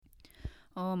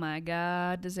Oh my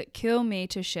God, does it kill me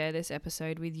to share this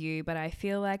episode with you? But I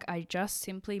feel like I just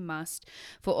simply must.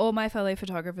 For all my fellow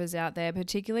photographers out there,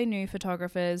 particularly new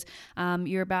photographers,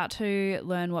 you're about to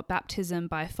learn what baptism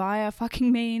by fire fucking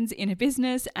means in a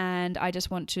business. And I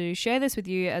just want to share this with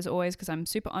you as always because I'm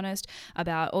super honest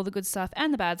about all the good stuff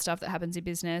and the bad stuff that happens in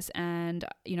business. And,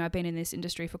 you know, I've been in this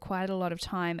industry for quite a lot of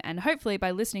time. And hopefully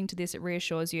by listening to this, it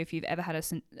reassures you if you've ever had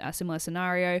a similar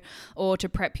scenario or to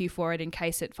prep you for it in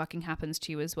case it fucking happens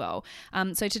to you as well.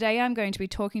 So today I'm going to be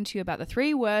talking to you about the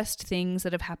 3 worst things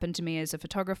that have happened to me as a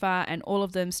photographer, and all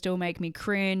of them still make me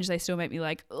cringe. They still make me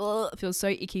like, ugh, it feels so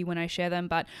icky when I share them.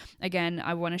 But again,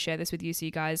 I want to share this with you so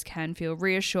you guys can feel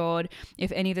reassured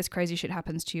if any of this crazy shit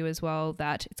happens to you as well,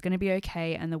 that it's going to be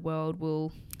okay and the world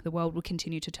will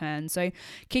continue to turn. So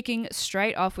kicking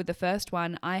straight off with the first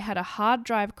one, I had a hard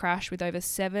drive crash with over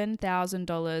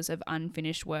 $7,000 of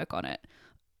unfinished work on it.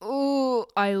 Oh,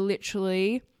 I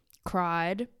literally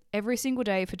cried every single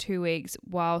day for 2 weeks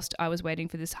whilst I was waiting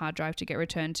for this hard drive to get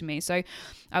returned to me. So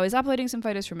I was uploading some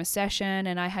photos from a session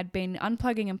and I had been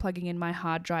unplugging and plugging in my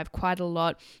hard drive quite a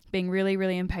lot, being really,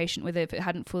 really impatient with it. If it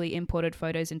hadn't fully imported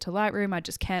photos into Lightroom, I'd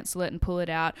just cancel it and pull it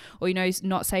out, or, you know,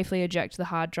 not safely eject the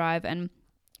hard drive. And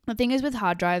the thing is with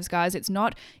hard drives, guys, it's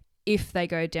not if they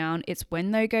go down, it's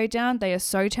when they go down. They are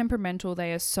so temperamental.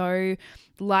 They are so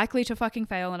likely to fucking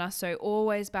fail on us. So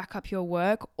always back up your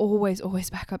work. Always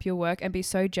back up your work and be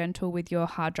so gentle with your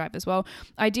hard drive as well.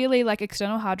 Ideally, like,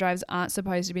 external hard drives aren't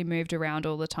supposed to be moved around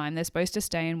all the time. They're supposed to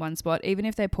stay in one spot. Even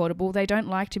if they're portable, they don't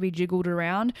like to be jiggled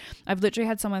around. I've literally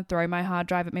had someone throw my hard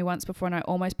drive at me once before and I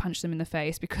almost punched them in the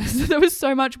face because there was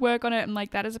so much work on it. I'm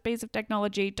like, that is a piece of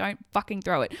technology. Don't fucking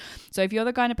throw it. So if you're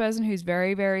the kind of person who's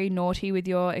very, very naughty with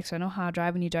your external hard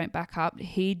drive and you don't back up,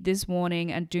 heed this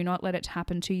warning and do not let it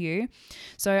happen to you.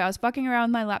 So I was fucking around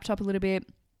with my laptop a little bit,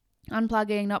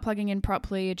 unplugging, not plugging in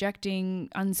properly, ejecting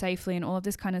unsafely and all of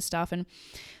this kind of stuff. And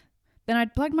then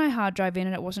I'd plugged my hard drive in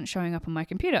and it wasn't showing up on my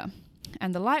computer.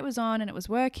 And the light was on and it was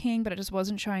working, but it just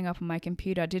wasn't showing up on my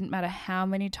computer. It didn't matter how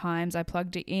many times I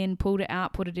plugged it in, pulled it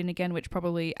out, put it in again, which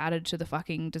probably added to the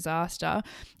fucking disaster.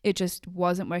 It just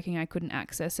wasn't working. I couldn't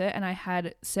access it. And I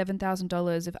had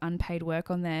 $7,000 of unpaid work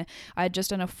on there. I had just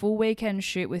done a full weekend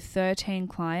shoot with 13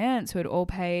 clients who had all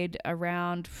paid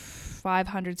around $500,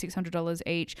 $600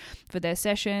 each for their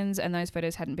sessions, and those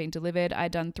photos hadn't been delivered.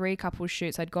 I'd done 3 couple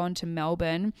shoots. I'd gone to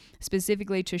Melbourne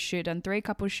specifically to shoot, done 3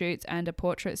 couple shoots and a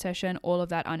portrait session, all of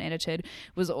that unedited,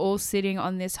 was all sitting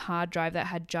on this hard drive that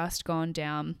had just gone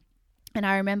down. And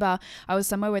I remember I was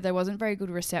somewhere where there wasn't very good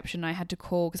reception. I had to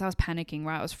call because I was panicking,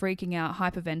 right? I was freaking out,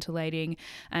 hyperventilating,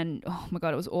 and oh my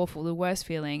God, it was awful, the worst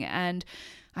feeling. And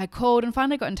I called and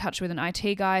finally got in touch with an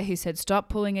IT guy who said, stop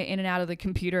pulling it in and out of the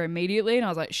computer immediately. And I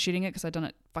was like shitting it because I'd done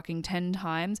it fucking 10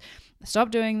 times.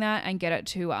 Stop doing that and get it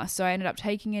to us. So I ended up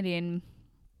taking it in.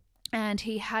 And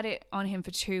he had it on him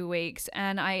for 2 weeks.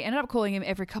 And I ended up calling him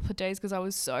every couple of days because I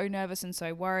was so nervous and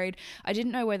so worried. I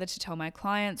didn't know whether to tell my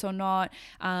clients or not,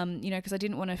 because I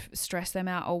didn't want to stress them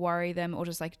out or worry them or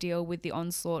just like deal with the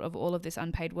onslaught of all of this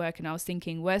unpaid work. And I was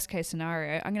thinking, worst case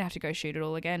scenario, I'm going to have to go shoot it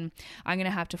all again. I'm going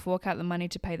to have to fork out the money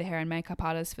to pay the hair and makeup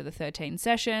artist for the 13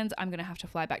 sessions. I'm going to have to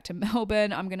fly back to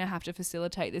Melbourne. I'm going to have to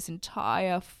facilitate this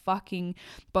entire fucking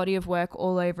body of work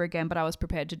all over again. But I was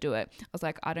prepared to do it. I was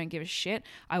like, I don't give a shit.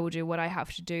 I will do what I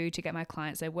have to do to get my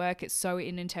clients their work. It's so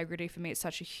in integrity for me. It's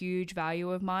such a huge value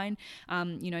of mine,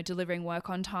 delivering work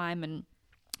on time and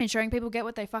ensuring people get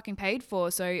what they fucking paid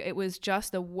for. So it was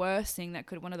just one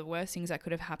of the worst things that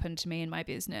could have happened to me in my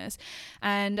business.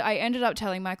 And I ended up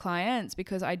telling my clients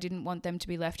because I didn't want them to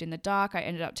be left in the dark. I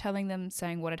ended up telling them,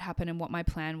 saying what had happened and what my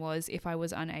plan was if I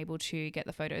was unable to get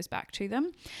the photos back to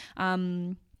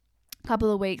them.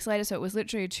 Couple of weeks later, so it was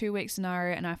literally a 2-week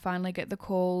scenario, and I finally get the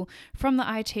call from the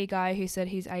IT guy who said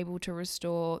he's able to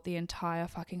restore the entire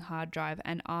fucking hard drive,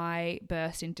 and I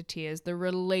burst into tears. The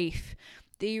relief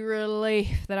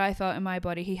that I felt in my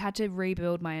body. He had to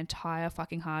rebuild my entire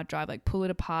fucking hard drive, like pull it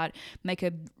apart, make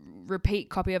a repeat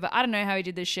copy of it. I don't know how he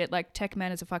did this shit. Like, tech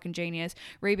man is a fucking genius.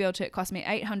 Rebuilt it. Cost me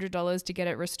 $800 to get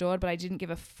it restored, but I didn't give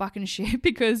a fucking shit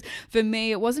because for me,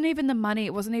 it wasn't even the money.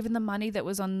 It wasn't even the money that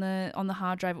was on the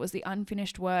hard drive. It was the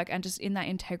unfinished work and just in that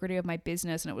integrity of my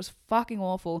business, and it was fucking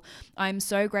awful. I'm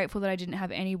so grateful that I didn't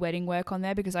have any wedding work on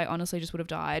there because I honestly just would have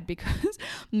died because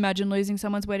imagine losing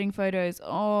someone's wedding photos.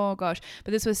 Oh gosh.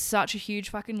 But this was such a huge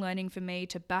fucking learning for me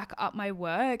to back up my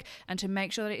work and to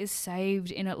make sure that it is saved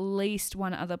in at least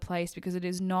one other place, because it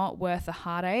is not worth the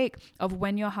heartache of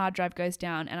when your hard drive goes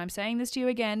down. And I'm saying this to you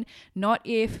again, not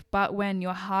if, but when.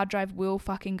 Your hard drive will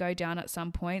fucking go down at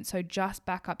some point. So just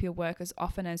back up your work as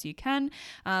often as you can.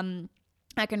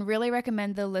 I can really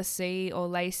recommend the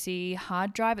LaCie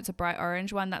hard drive. It's a bright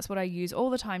orange one. That's what I use all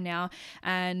the time now.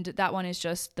 And that one is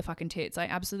just the fucking tits. I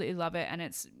absolutely love it. And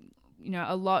it's,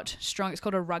 a lot strong. It's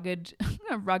called a rugged,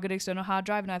 a rugged external hard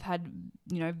drive. And I've had,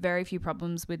 very few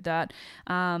problems with that.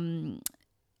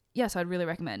 Yes, I'd really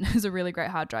recommend. It's a really great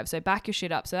hard drive. So back your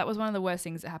shit up. So that was one of the worst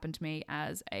things that happened to me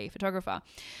as a photographer.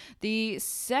 The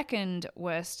second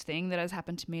worst thing that has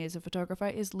happened to me as a photographer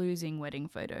is losing wedding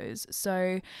photos.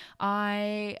 So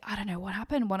I don't know what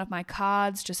happened. One of my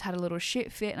cards just had a little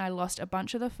shit fit and I lost a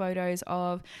bunch of the photos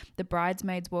of the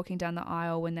bridesmaids walking down the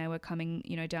aisle when they were coming,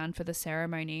 down for the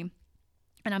ceremony.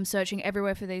 And I'm searching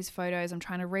everywhere for these photos. I'm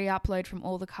trying to re-upload from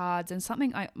all the cards and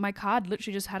my card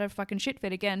literally just had a fucking shit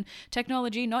fit again.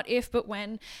 Technology, not if, but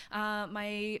when.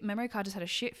 My memory card just had a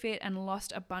shit fit and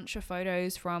lost a bunch of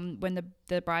photos from when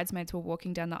the bridesmaids were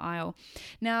walking down the aisle.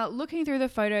 Now, looking through the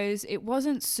photos, it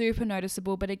wasn't super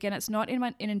noticeable, but again, it's not in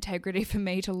integrity for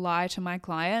me to lie to my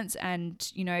clients.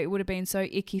 And, it would have been so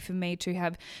icky for me to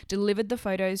have delivered the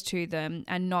photos to them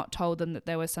and not told them that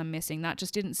there was some missing. That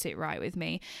just didn't sit right with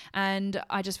me. And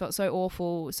I just felt so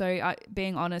awful. So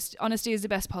being honest, honesty is the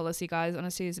best policy, guys.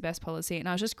 Honesty is the best policy. And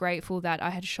I was just grateful that I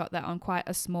had shot that on quite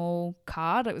a small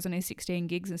card. It was only 16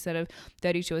 gigs instead of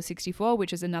 32 or 64,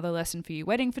 which is another lesson for you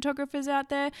wedding photographers out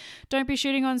there. Don't be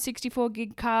shooting on 64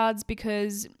 gig cards,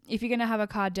 because if you're going to have a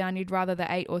card down, you'd rather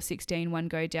the 8 or 16 one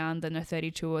go down than a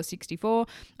 32 or 64.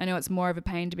 I know it's more of a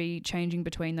pain to be changing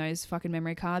between those fucking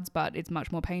memory cards, but it's much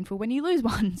more painful when you lose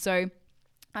one. So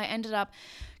I ended up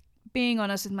being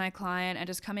honest with my client and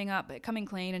just coming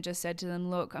clean and just said to them,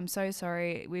 look, I'm so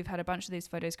sorry. We've had a bunch of these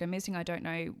photos go missing. I don't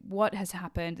know what has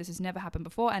happened. This has never happened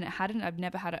before. And it hadn't. I've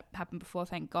never had it happen before,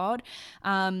 thank God,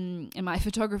 in my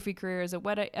photography career as a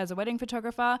wedding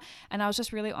photographer. And I was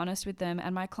just really honest with them.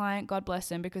 And my client, God bless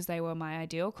them, because they were my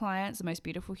ideal clients, the most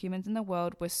beautiful humans in the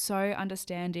world, were so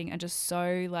understanding and just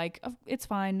so like, oh, it's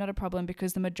fine, not a problem,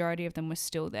 because the majority of them were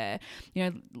still there.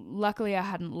 Luckily I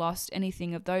hadn't lost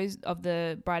anything of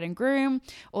the bride and groom.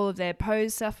 All of their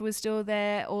pose stuff was still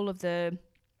there. All of the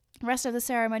rest of the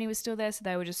ceremony was still there, so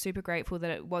they were just super grateful that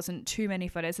it wasn't too many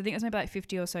photos. I think it was maybe like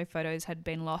 50 or so photos had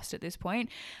been lost at this point,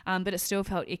 but it still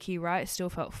felt icky, right? It still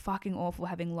felt fucking awful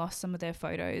having lost some of their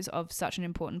photos of such an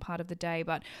important part of the day.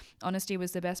 But honesty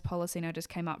was the best policy, and I just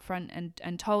came up front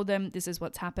and told them this is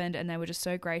what's happened, and they were just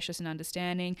so gracious and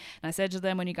understanding. And I said to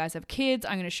them, when you guys have kids,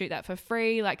 I'm going to shoot that for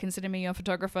free, like consider me your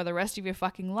photographer the rest of your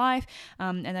fucking life.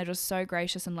 And they're just so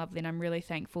gracious and lovely, and I'm really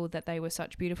thankful that they were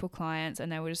such beautiful clients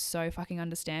and they were just so fucking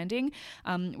understanding.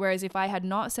 Whereas if I had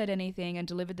not said anything and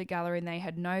delivered the gallery and they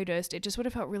had noticed, it just would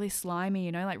have felt really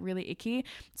slimy, like really icky.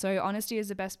 So honesty is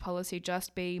the best policy.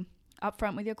 Just be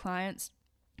upfront with your clients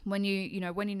when you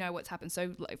know what's happened.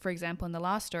 So like, for example, in the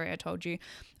last story I told you,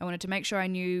 I wanted to make sure I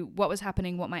knew what was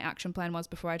happening, what my action plan was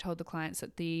before I told the clients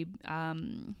that the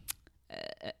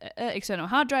external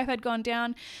hard drive had gone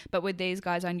down. But with these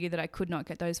guys, I knew that I could not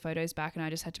get those photos back, and I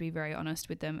just had to be very honest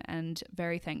with them, and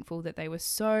very thankful that they were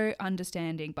so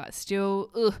understanding. But still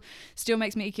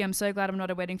makes me icky. I'm so glad I'm not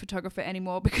a wedding photographer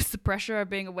anymore, because the pressure of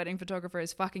being a wedding photographer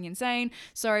is fucking insane.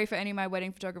 Sorry for any of my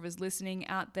wedding photographers listening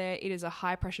out there. It is a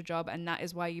high pressure job, and that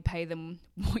is why you pay them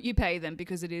what you pay them,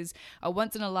 because it is a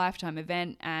once in a lifetime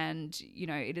event, and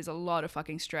it is a lot of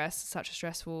fucking stress. Such a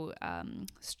stressful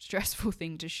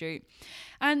thing to shoot.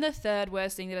 And the third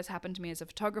worst thing that has happened to me as a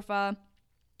photographer,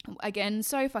 again,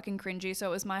 so fucking cringy. So it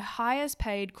was my highest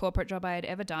paid corporate job I had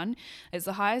ever done. It's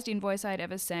the highest invoice I had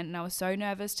ever sent, and I was so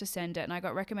nervous to send it, and I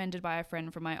got recommended by a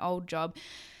friend from my old job.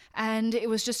 And it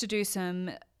was just to do some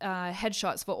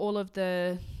headshots for all of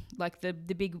the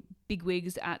big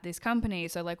wigs at this company.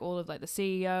 So like all of like the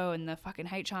CEO and the fucking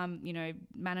HR,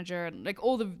 manager, and like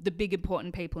all the big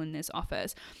important people in this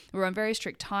office. We were on very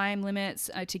strict time limits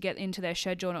to get into their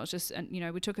schedule. And it was just,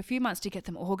 we took a few months to get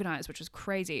them organized, which was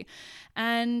crazy.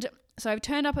 And so I've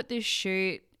turned up at this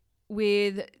shoot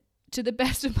to the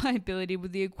best of my ability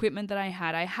with the equipment that I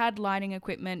had. I had lighting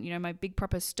equipment, my big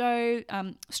proper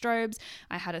strobes.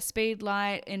 I had a speed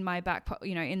light in my back,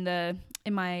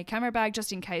 in my camera bag,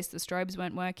 just in case the strobes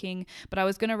weren't working. But I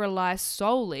was going to rely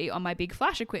solely on my big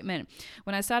flash equipment.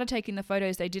 When I started taking the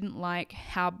photos, they didn't like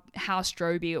how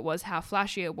stroby it was, how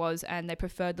flashy it was, and they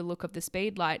preferred the look of the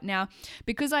speed light. Now,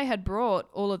 because I had brought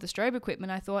all of the strobe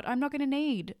equipment, I thought I'm not going to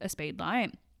need a speed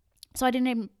light. So I didn't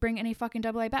even bring any fucking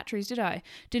AA batteries, did I?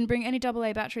 Didn't bring any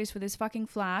AA batteries for this fucking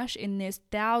flash in this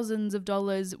thousands of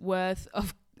dollars worth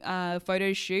of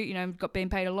photo shoot, you know, got being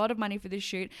paid a lot of money for this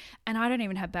shoot, and I don't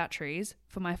even have batteries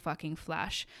for my fucking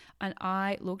flash. And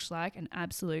I looked like an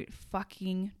absolute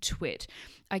fucking twit.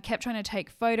 I kept trying to take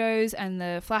photos and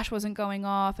the flash wasn't going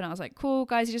off, and I was like, cool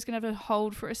guys, you're just gonna have to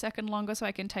hold for a second longer so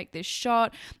I can take this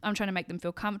shot. I'm trying to make them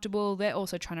feel comfortable. They're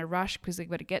also trying to rush because they've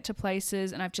got to get to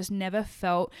places, and I've just never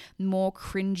felt more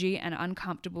cringy and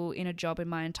uncomfortable in a job in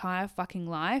my entire fucking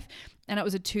life. And it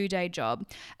was a 2-day job.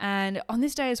 And on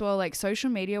this day as well, like social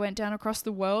media went down across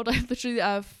the world. I literally,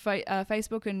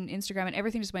 Facebook and Instagram and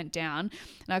everything just went down.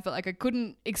 And I felt like I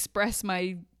couldn't express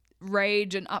my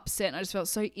rage and upset, and I just felt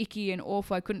so icky and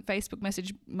awful. I couldn't Facebook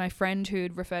message my friend who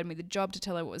had referred me the job to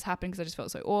tell her what was happening because I just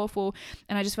felt so awful,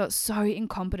 and I just felt so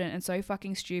incompetent and so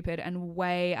fucking stupid and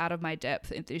way out of my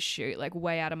depth in this shoot, like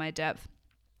way out of my depth.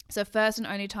 So first and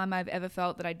only time I've ever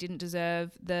felt that I didn't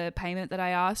deserve the payment that I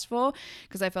asked for,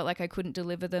 because I felt like I couldn't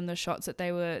deliver them the shots that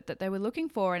they were looking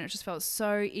for, and it just felt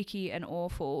so icky and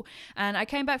awful. And I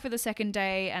came back for the second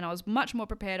day and I was much more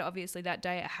prepared. Obviously that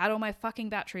day I had all my fucking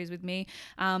batteries with me,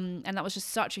 and that was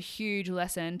just such a huge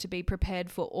lesson to be prepared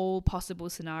for all possible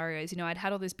scenarios. You know, I'd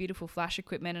had all this beautiful flash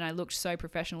equipment and I looked so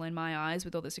professional in my eyes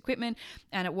with all this equipment,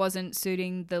 and it wasn't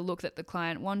suiting the look that the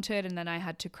client wanted, and then I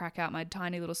had to crack out my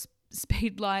tiny little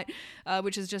speed light,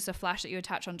 which is just a flash that you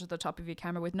attach onto the top of your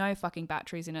camera with no fucking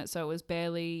batteries in it. So it was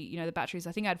barely, you know, the batteries,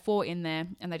 I think I had 4 in there,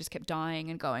 and they just kept dying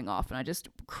and going off, and I just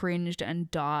cringed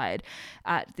and died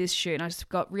at this shoot. And I just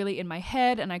got really in my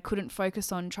head and I couldn't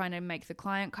focus on trying to make the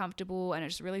client comfortable, and it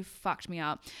just really fucked me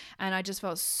up. And I just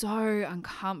felt so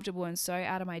uncomfortable and so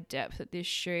out of my depth at this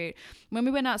shoot. When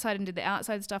we went outside and did the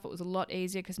outside stuff, it was a lot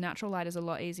easier because natural light is a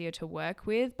lot easier to work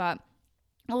with, but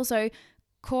also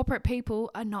corporate people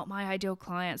are not my ideal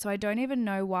client. So I don't even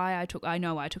know why I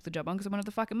know why I took the job on, because I wanted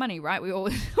the fucking money, right? We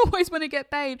always want to get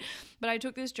paid. But I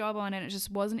took this job on and it just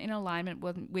wasn't in alignment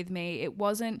with me. It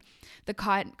wasn't the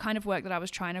kind of work that I was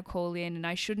trying to call in, and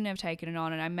I shouldn't have taken it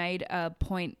on. And I made a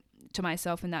point to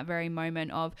myself in that very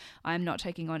moment of, I'm not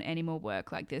taking on any more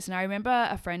work like this. And I remember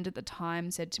a friend at the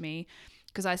time said to me,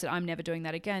 because I said, I'm never doing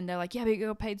that again. They're like, yeah, but you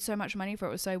got paid so much money for it.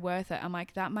 It was so worth it. I'm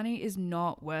like, that money is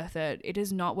not worth it. It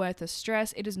is not worth the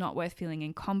stress. It is not worth feeling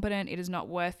incompetent. It is not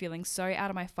worth feeling so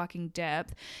out of my fucking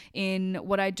depth in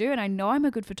what I do. And I know I'm a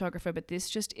good photographer, but this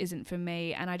just isn't for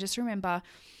me. And I just remember,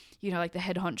 you know, like the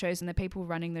head honchos and the people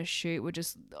running the shoot were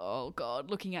just, oh God,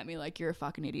 looking at me like you're a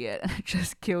fucking idiot. And it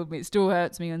just killed me. It still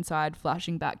hurts me inside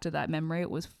flashing back to that memory. It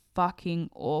was fucking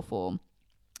awful.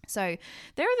 So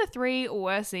there are the 3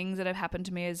 worst things that have happened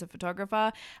to me as a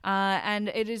photographer. And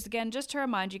it is, again, just to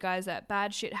remind you guys that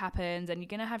bad shit happens, and you're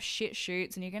going to have shit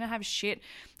shoots, and you're going to have shit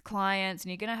clients,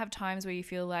 and you're going to have times where you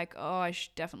feel like, oh, I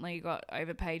definitely got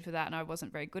overpaid for that and I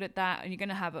wasn't very good at that. And you're going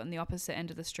to have it on the opposite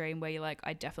end of the stream where you're like,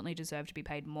 I definitely deserve to be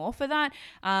paid more for that.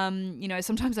 You know,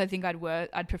 sometimes I think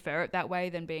I'd prefer it that way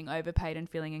than being overpaid and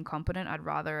feeling incompetent. I'd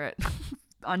rather it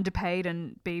underpaid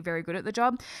and be very good at the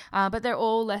job, but they're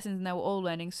all lessons and they were all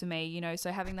learnings for me, you know.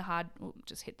 So having the hard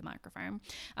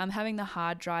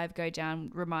drive go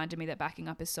down reminded me that backing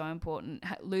up is so important.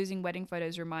 Losing wedding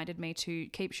photos reminded me to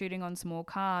keep shooting on small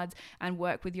cards and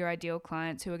work with your ideal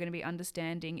clients who are going to be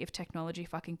understanding if technology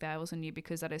fucking fails on you,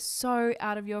 because that is so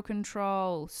out of your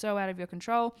control.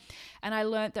 And I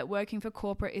learned that working for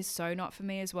corporate is so not for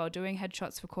me as well. Doing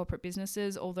headshots for corporate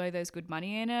businesses, although there's good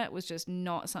money in it, was just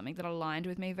not something that aligned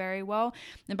with me very well.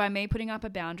 And by me putting up a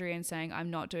boundary and saying I'm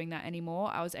not doing that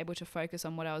anymore, I was able to focus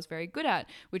on what I was very good at,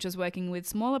 which was working with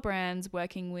smaller brands,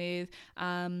 working with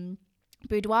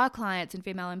boudoir clients and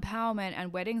female empowerment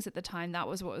and weddings at the time. That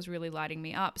was what was really lighting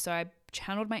me up. So I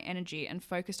channeled my energy and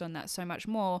focused on that so much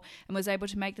more, and was able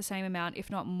to make the same amount, if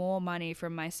not more money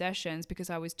from my sessions, because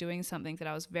I was doing something that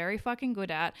I was very fucking good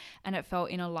at, and it felt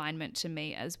in alignment to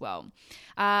me as well.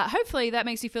 Hopefully that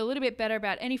makes you feel a little bit better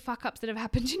about any fuck ups that have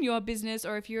happened in your business,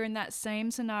 or if you're in that same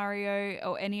scenario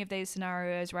or any of these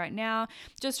scenarios right now.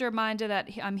 Just a reminder that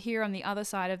I'm here on the other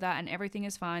side of that, and everything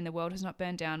is fine. The world has not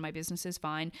burned down. My business is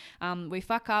fine. We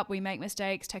fuck up, we make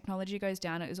mistakes, technology goes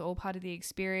down. It is all part of the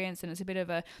experience, and it's a bit of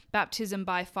a baptism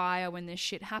by fire when this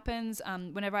shit happens.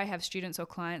 Whenever I have students or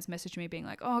clients message me being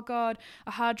like, oh God,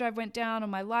 a hard drive went down, or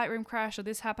my Lightroom crashed, or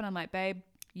this happened, I'm like, babe,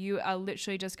 you are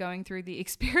literally just going through the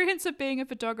experience of being a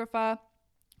photographer.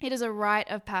 It is a rite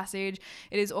of passage.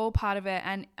 It is all part of it.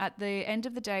 And at the end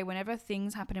of the day, whenever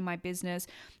things happen in my business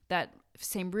that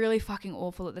seem really fucking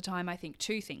awful at the time, I think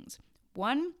 2 things.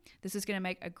 1, this is going to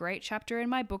make a great chapter in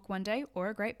my book one day or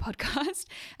a great podcast.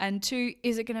 And 2,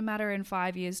 is it going to matter in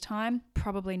 5 years' time?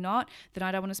 Probably not. Then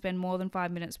I don't want to spend more than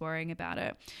 5 minutes worrying about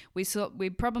it. We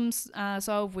problem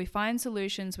solve, we find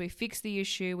solutions, we fix the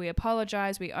issue, we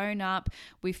apologize, we own up,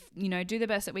 we do the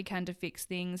best that we can to fix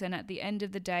things. And at the end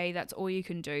of the day, that's all you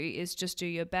can do, is just do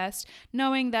your best,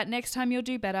 knowing that next time you'll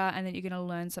do better and that you're going to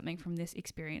learn something from this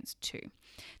experience too.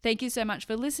 Thank you so much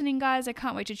for listening, guys. I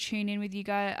can't wait to tune in with you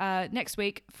guys next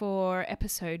week for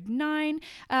episode 9.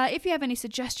 If you have any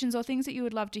suggestions or things that you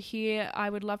would love to hear, I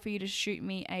would love for you to shoot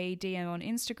me a DM on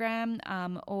Instagram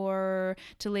or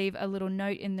to leave a little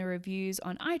note in the reviews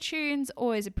on iTunes.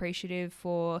 Always appreciative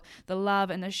for the love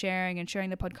and the sharing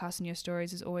the podcast and your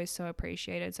stories is always so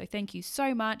appreciated. So thank you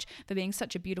so much for being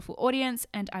such a beautiful audience,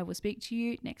 and I will speak to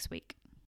you next week.